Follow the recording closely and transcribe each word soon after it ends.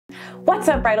What's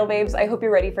up, Bridal Babes? I hope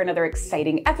you're ready for another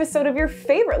exciting episode of your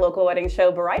favorite local wedding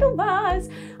show, Bridal Buzz.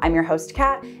 I'm your host,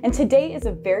 Kat, and today is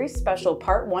a very special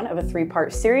part one of a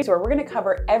three-part series where we're gonna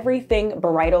cover everything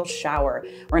bridal shower.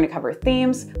 We're gonna cover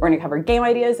themes, we're gonna cover game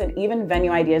ideas, and even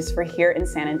venue ideas for here in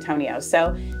San Antonio.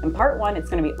 So in part one, it's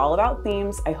gonna be all about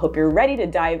themes. I hope you're ready to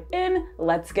dive in.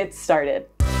 Let's get started.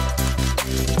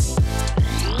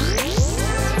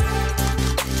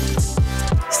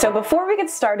 So before we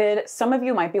get started, some of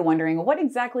you might be wondering, what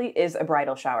exactly is a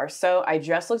bridal shower? So I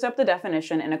just looked up the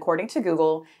definition, and according to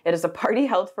Google, it is a party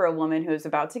held for a woman who is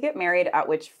about to get married at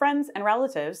which friends and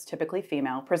relatives, typically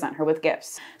female, present her with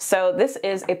gifts. So this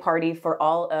is a party for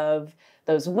all of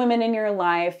those women in your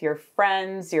life, your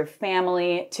friends, your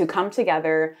family, to come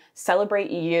together,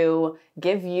 celebrate you,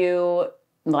 give you,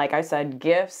 like I said,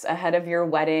 gifts ahead of your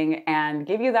wedding and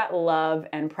give you that love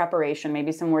and preparation,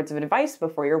 maybe some words of advice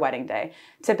before your wedding day.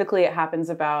 Typically, it happens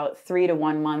about 3 to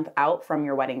 1 month out from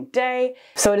your wedding day.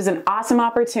 So it is an awesome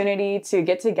opportunity to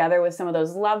get together with some of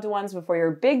those loved ones before your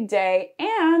big day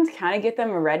and kind of get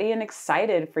them ready and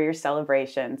excited for your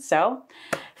celebration. So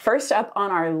first up on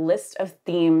our list of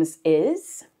themes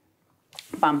is,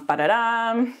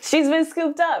 she's been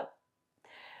scooped up.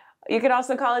 You could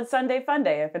also call it Sunday Fun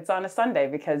Day if it's on a Sunday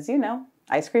because, you know,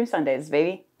 ice cream Sundays,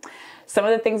 baby. Some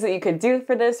of the things that you could do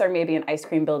for this are maybe an ice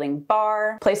cream building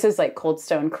bar. Places like Cold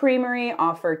Stone Creamery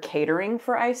offer catering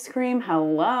for ice cream.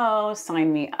 Hello,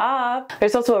 sign me up.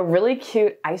 There's also a really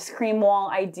cute ice cream wall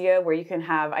idea where you can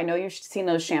have, I know you've seen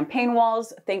those champagne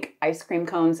walls, think ice cream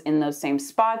cones in those same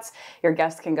spots. Your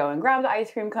guests can go and grab the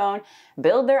ice cream cone,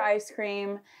 build their ice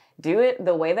cream, do it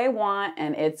the way they want,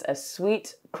 and it's a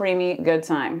sweet, creamy, good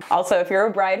time. Also, if you're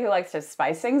a bride who likes to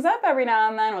spice things up every now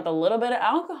and then with a little bit of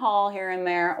alcohol here and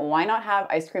there, why not have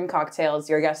ice cream cocktails?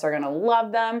 Your guests are gonna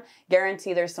love them.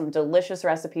 Guarantee there's some delicious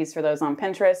recipes for those on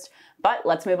Pinterest. But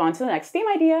let's move on to the next theme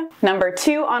idea. Number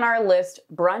 2 on our list,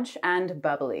 brunch and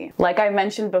bubbly. Like I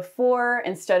mentioned before,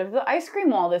 instead of the ice cream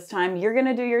wall this time, you're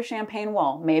gonna do your champagne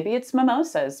wall. Maybe it's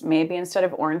mimosas. Maybe instead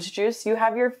of orange juice, you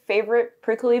have your favorite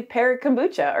prickly pear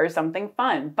kombucha or something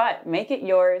fun. But make it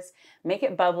yours, make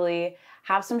it bubbly,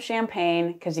 have some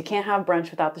champagne, because you can't have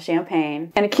brunch without the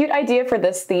champagne. And a cute idea for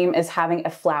this theme is having a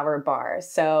flower bar.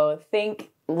 So think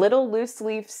little loose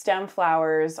leaf stem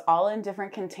flowers all in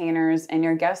different containers, and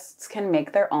your guests can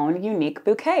make their own unique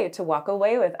bouquet to walk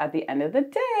away with at the end of the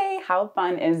day. How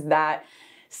fun is that?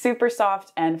 Super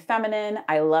soft and feminine.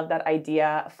 I love that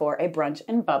idea for a brunch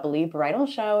and bubbly bridal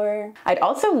shower. I'd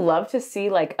also love to see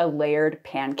like a layered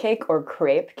pancake or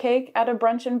crepe cake at a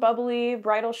brunch and bubbly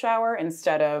bridal shower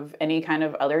instead of any kind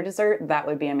of other dessert. That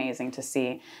would be amazing to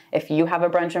see. If you have a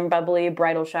brunch and bubbly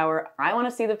bridal shower, I want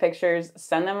to see the pictures.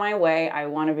 Send them my way. I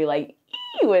want to be like,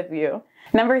 ee with you.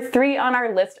 Number 3 on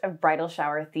our list of bridal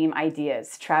shower theme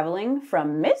ideas, traveling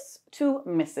from Miss to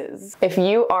Mrs. If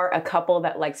you are a couple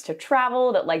that likes to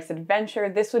travel, that likes adventure,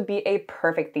 this would be a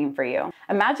perfect theme for you.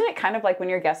 Imagine it kind of like when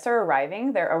your guests are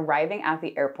arriving, they're arriving at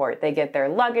the airport. They get their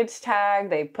luggage tag,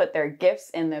 they put their gifts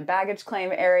in the baggage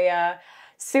claim area.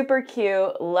 Super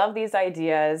cute, love these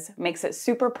ideas, makes it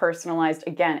super personalized,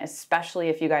 again, especially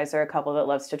if you guys are a couple that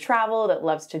loves to travel, that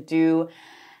loves to do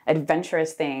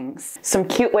adventurous things. Some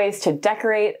cute ways to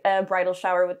decorate a bridal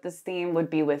shower with this theme would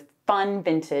be with fun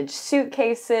vintage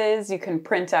suitcases. You can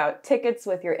print out tickets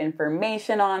with your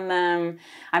information on them.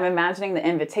 I'm imagining the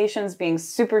invitations being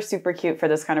super, super cute for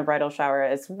this kind of bridal shower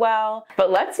as well. But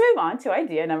let's move on to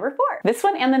idea number 4. This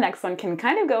one and the next one can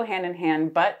kind of go hand in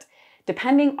hand, but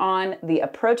depending on the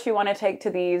approach you want to take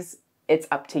to these, it's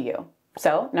up to you.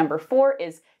 So number 4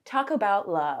 is talk about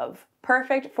love.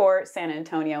 Perfect for San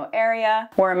Antonio area.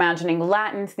 We're imagining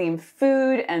Latin themed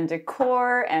food and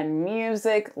decor and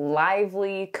music,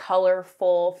 lively,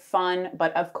 colorful, fun,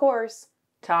 but of course,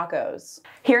 tacos.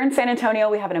 Here in San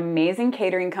Antonio, we have an amazing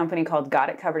catering company called Got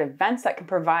It Covered Events that can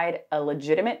provide a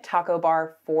legitimate taco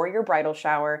bar for your bridal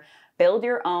shower. Build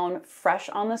your own, fresh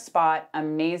on the spot,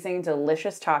 amazing,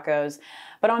 delicious tacos.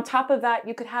 But on top of that,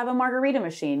 you could have a margarita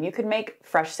machine. You could make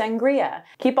fresh sangria.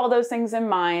 Keep all those things in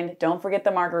mind. Don't forget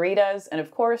the margaritas. And of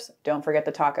course, don't forget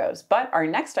the tacos. But our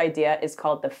next idea is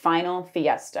called the Final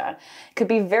Fiesta. It could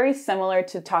be very similar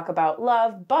to Talk About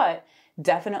Love, but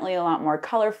definitely a lot more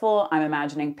colorful. I'm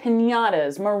imagining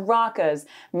piñatas, maracas,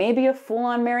 maybe a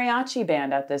full-on mariachi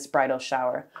band at this bridal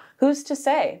shower. Who's to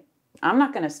say? I'm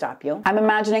not gonna stop you. I'm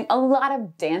imagining a lot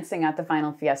of dancing at the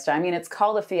Final Fiesta. I mean, it's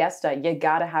called a fiesta. You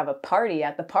gotta have a party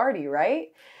at the party, right?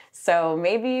 So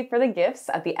maybe for the gifts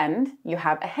at the end, you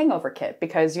have a hangover kit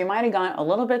because you might have gone a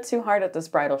little bit too hard at this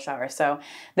bridal shower. So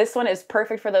this one is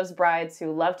perfect for those brides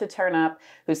who love to turn up,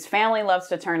 whose family loves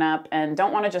to turn up, and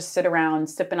don't want to just sit around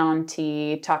sipping on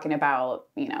tea, talking about,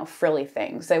 frilly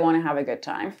things. They want to have a good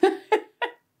time.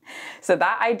 So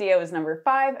that idea was number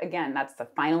 5. Again, that's the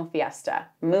final fiesta.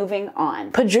 Moving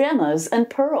on. Pajamas and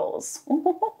pearls.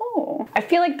 Ooh. I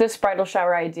feel like this bridal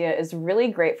shower idea is really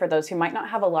great for those who might not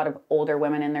have a lot of older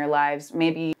women in their lives.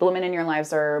 Maybe the women in your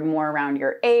lives are more around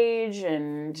your age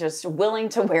and just willing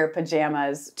to wear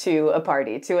pajamas to a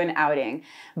party, to an outing.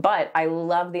 But I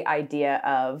love the idea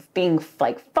of being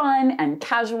like fun and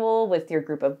casual with your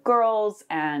group of girls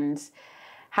and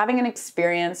having an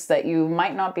experience that you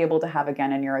might not be able to have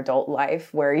again in your adult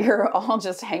life, where you're all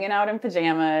just hanging out in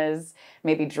pajamas,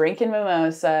 maybe drinking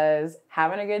mimosas,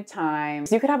 having a good time.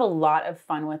 So you could have a lot of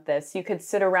fun with this. You could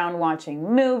sit around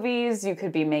watching movies, you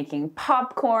could be making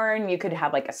popcorn, you could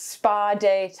have like a spa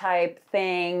day type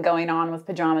thing going on with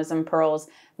pajamas and pearls.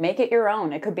 Make it your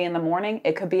own. It could be in the morning,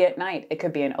 it could be at night, it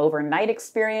could be an overnight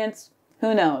experience.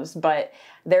 Who knows? But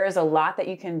there is a lot that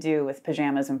you can do with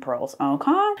pajamas and pearls,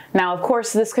 okay? Now, of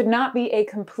course, this could not be a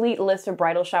complete list of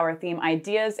bridal shower theme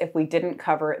ideas if we didn't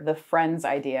cover the Friends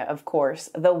idea, of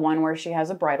course, the one where she has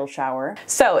a bridal shower.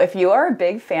 So if you are a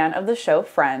big fan of the show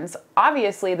Friends,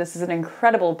 obviously this is an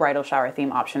incredible bridal shower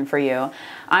theme option for you.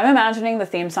 I'm imagining the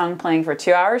theme song playing for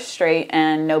 2 hours straight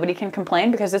and nobody can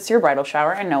complain because it's your bridal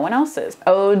shower and no one else's.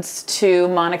 Odes to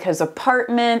Monica's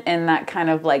apartment in that kind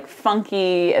of like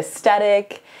funky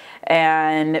aesthetic.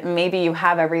 And maybe you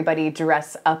have everybody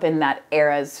dress up in that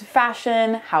era's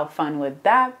fashion. How fun would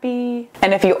that be?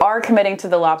 And if you are committing to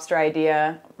the lobster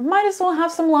idea, might as well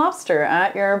have some lobster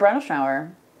at your bridal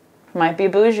shower. Might be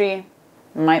bougie.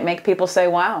 Might make people say,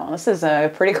 wow, this is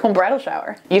a pretty cool bridal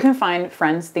shower. You can find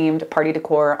Friends-themed party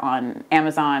decor on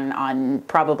Amazon, on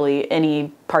probably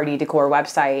any party decor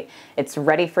website. It's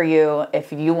ready for you.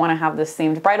 If you want to have this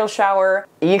themed bridal shower,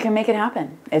 you can make it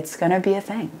happen. It's gonna be a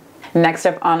thing. Next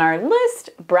up on our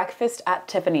list, breakfast at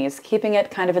Tiffany's, keeping it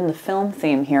kind of in the film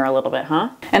theme here a little bit,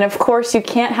 huh? And of course, you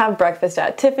can't have breakfast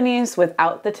at Tiffany's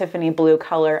without the Tiffany blue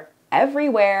color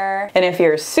everywhere. And if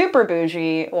you're super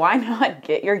bougie, why not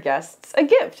get your guests a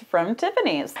gift from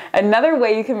Tiffany's? Another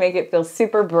way you can make it feel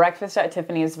super breakfast at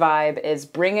Tiffany's vibe is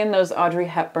bring in those Audrey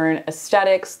Hepburn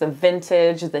aesthetics, the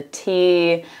vintage, the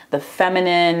tea, the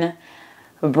feminine.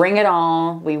 Bring it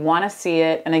all. We want to see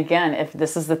it. And again, if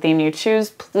this is the theme you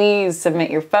choose, please submit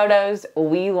your photos.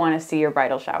 We want to see your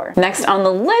bridal shower. Next on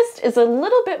the list is a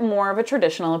little bit more of a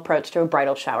traditional approach to a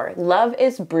bridal shower. Love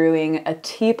is brewing a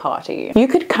tea party. You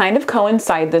could kind of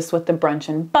coincide this with the brunch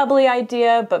and bubbly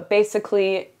idea, but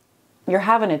basically you're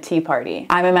having a tea party.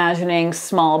 I'm imagining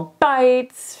small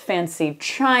bites, fancy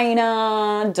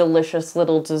china, delicious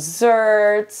little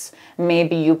desserts.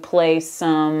 Maybe you play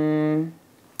some...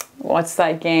 what's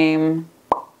that game?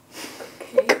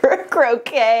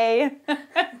 Croquet.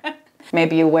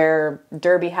 Maybe you wear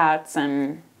derby hats,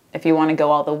 and if you want to go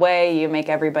all the way, you make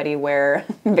everybody wear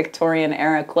Victorian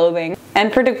era clothing.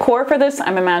 And for decor for this,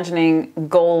 I'm imagining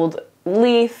gold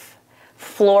leaf,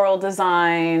 floral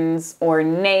designs,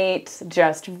 ornate,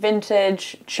 just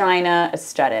vintage china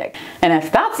aesthetic. And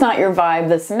if that's not your vibe,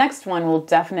 this next one will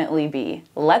definitely be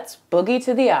Let's Boogie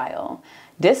to the Aisle.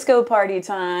 Disco party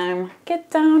time,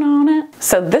 get down on it.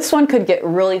 So this one could get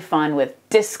really fun with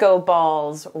disco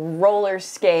balls, roller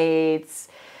skates,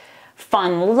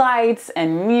 fun lights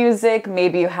and music.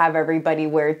 Maybe you have everybody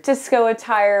wear disco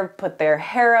attire, put their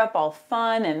hair up all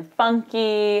fun and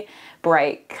funky,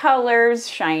 bright colors,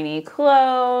 shiny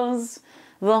clothes,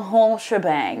 the whole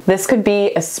shebang. This could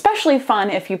be especially fun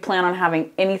if you plan on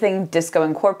having anything disco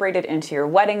incorporated into your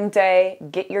wedding day.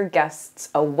 Get your guests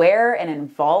aware and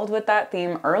involved with that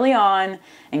theme early on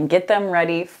and get them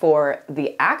ready for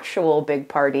the actual big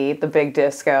party, the big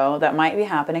disco, that might be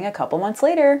happening a couple months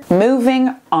later.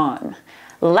 Moving on.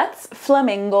 Let's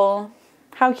flamingo.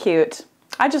 How cute.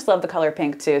 I just love the color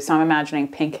pink too, so I'm imagining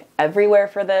pink everywhere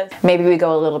for this. Maybe we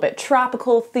go a little bit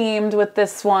tropical themed with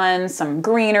this one, some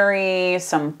greenery,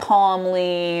 some palm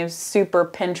leaves, super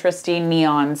Pinteresty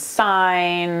neon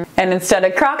sign. And instead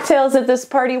of cocktails at this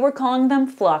party, we're calling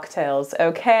them flocktails,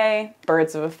 okay?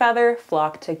 Birds of a feather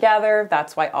flock together.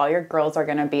 That's why all your girls are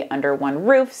gonna be under one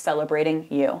roof celebrating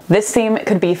you. This theme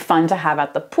could be fun to have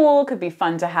at the pool, could be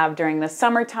fun to have during the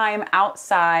summertime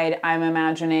outside. I'm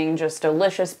imagining just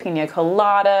delicious pina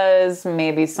coladas,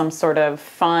 maybe some sort of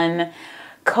fun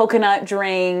coconut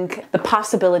drink. The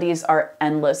possibilities are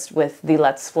endless with the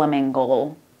Let's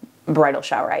Flamingo bridal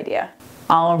shower idea.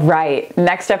 All right,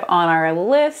 next up on our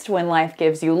list, when life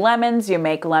gives you lemons, you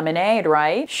make lemonade,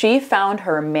 right? She found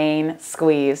her main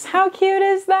squeeze. How cute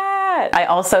is that? I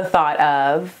also thought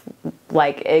of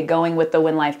like it going with the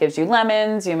when life gives you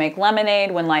lemons, you make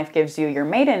lemonade. When life gives you your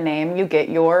maiden name, you get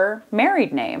your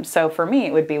married name. So for me,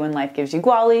 it would be when life gives you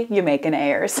Gwali, you make an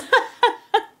Ayers.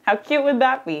 How cute would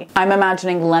that be? I'm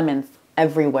imagining lemons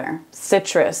everywhere.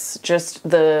 Citrus, just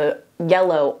the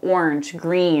yellow, orange,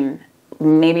 green,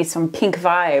 maybe some pink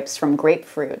vibes from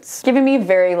grapefruits. Giving me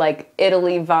very like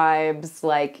Italy vibes,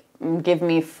 like give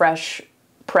me fresh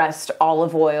pressed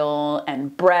olive oil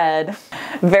and bread.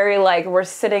 Very like we're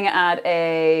sitting at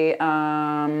a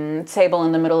table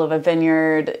in the middle of a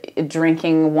vineyard,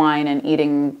 drinking wine and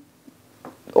eating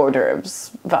hors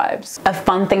d'oeuvres vibes. A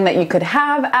fun thing that you could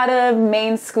have at a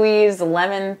main squeeze,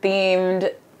 lemon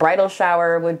themed bridal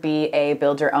shower would be a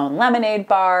build your own lemonade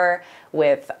bar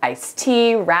with iced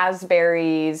tea,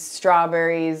 raspberries,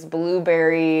 strawberries,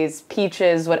 blueberries,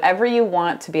 peaches, whatever you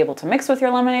want to be able to mix with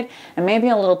your lemonade, and maybe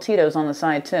a little Tito's on the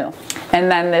side too. And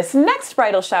then this next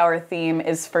bridal shower theme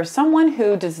is for someone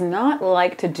who does not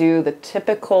like to do the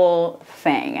typical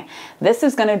thing. This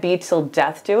is gonna be Till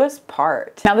Death Do Us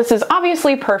Part. Now this is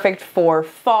obviously perfect for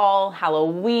fall,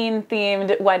 Halloween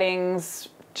themed weddings,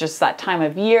 just that time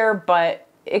of year, but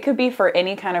it could be for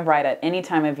any kind of bride at any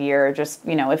time of year, just,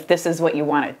 you know, if this is what you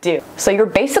want to do. So you're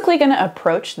basically going to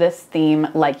approach this theme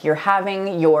like you're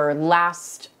having your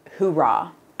last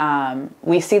hoorah.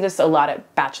 We see this a lot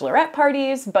at bachelorette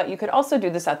parties, but you could also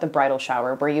do this at the bridal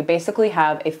shower, where you basically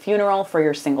have a funeral for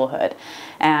your singlehood.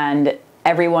 And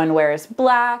everyone wears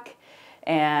black,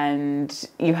 and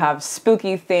you have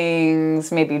spooky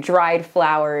things, maybe dried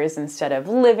flowers instead of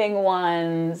living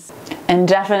ones, and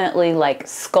definitely like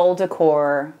skull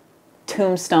decor,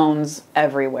 tombstones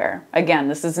everywhere. Again,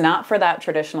 this is not for that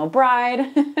traditional bride,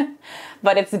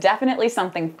 but it's definitely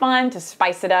something fun to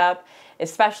spice it up,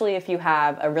 especially if you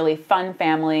have a really fun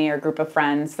family or group of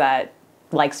friends that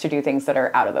likes to do things that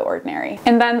are out of the ordinary.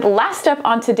 And then last up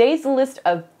on today's list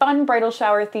of fun bridal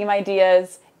shower theme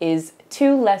ideas is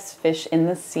 2 less fish in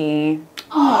the sea.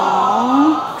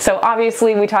 Aww. So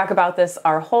obviously we talk about this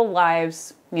our whole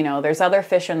lives, you know, there's other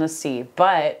fish in the sea,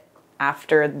 but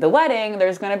after the wedding,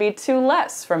 there's gonna be 2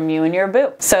 less from you and your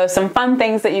boo. So some fun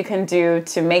things that you can do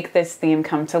to make this theme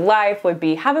come to life would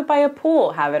be have it by a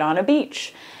pool, have it on a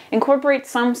beach. Incorporate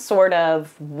some sort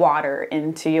of water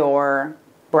into your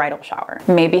bridal shower.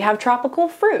 Maybe have tropical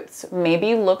fruits.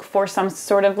 Maybe look for some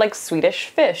sort of like Swedish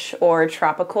fish or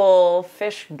tropical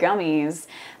fish gummies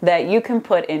that you can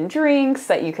put in drinks,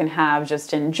 that you can have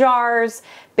just in jars,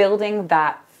 building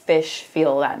that fish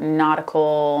feel, that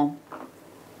nautical,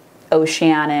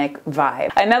 oceanic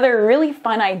vibe. Another really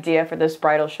fun idea for this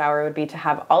bridal shower would be to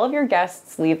have all of your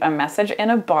guests leave a message in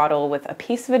a bottle with a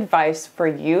piece of advice for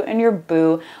you and your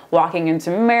boo walking into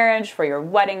marriage for your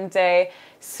wedding day.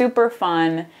 Super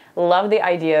fun. Love the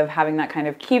idea of having that kind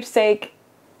of keepsake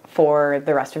for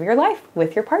the rest of your life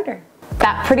with your partner.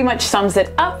 That pretty much sums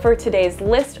it up for today's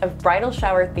list of bridal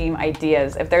shower theme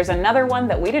ideas. If there's another one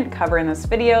that we didn't cover in this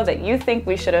video that you think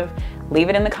we should have, leave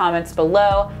it in the comments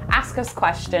below. Ask us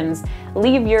questions,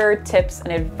 leave your tips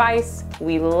and advice.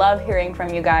 We love hearing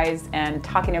from you guys and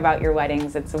talking about your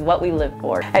weddings. It's what we live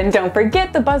for. And don't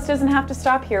forget, the buzz doesn't have to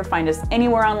stop here. Find us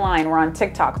anywhere online. We're on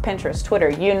TikTok, Pinterest, Twitter,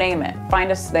 you name it.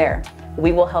 Find us there.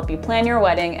 We will help you plan your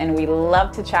wedding, and we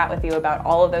love to chat with you about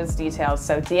all of those details.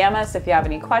 So DM us if you have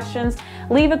any questions,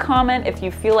 leave a comment if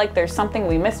you feel like there's something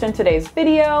we missed in today's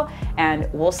video, and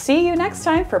we'll see you next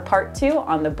time for part 2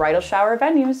 on the bridal shower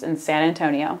venues in San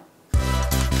Antonio.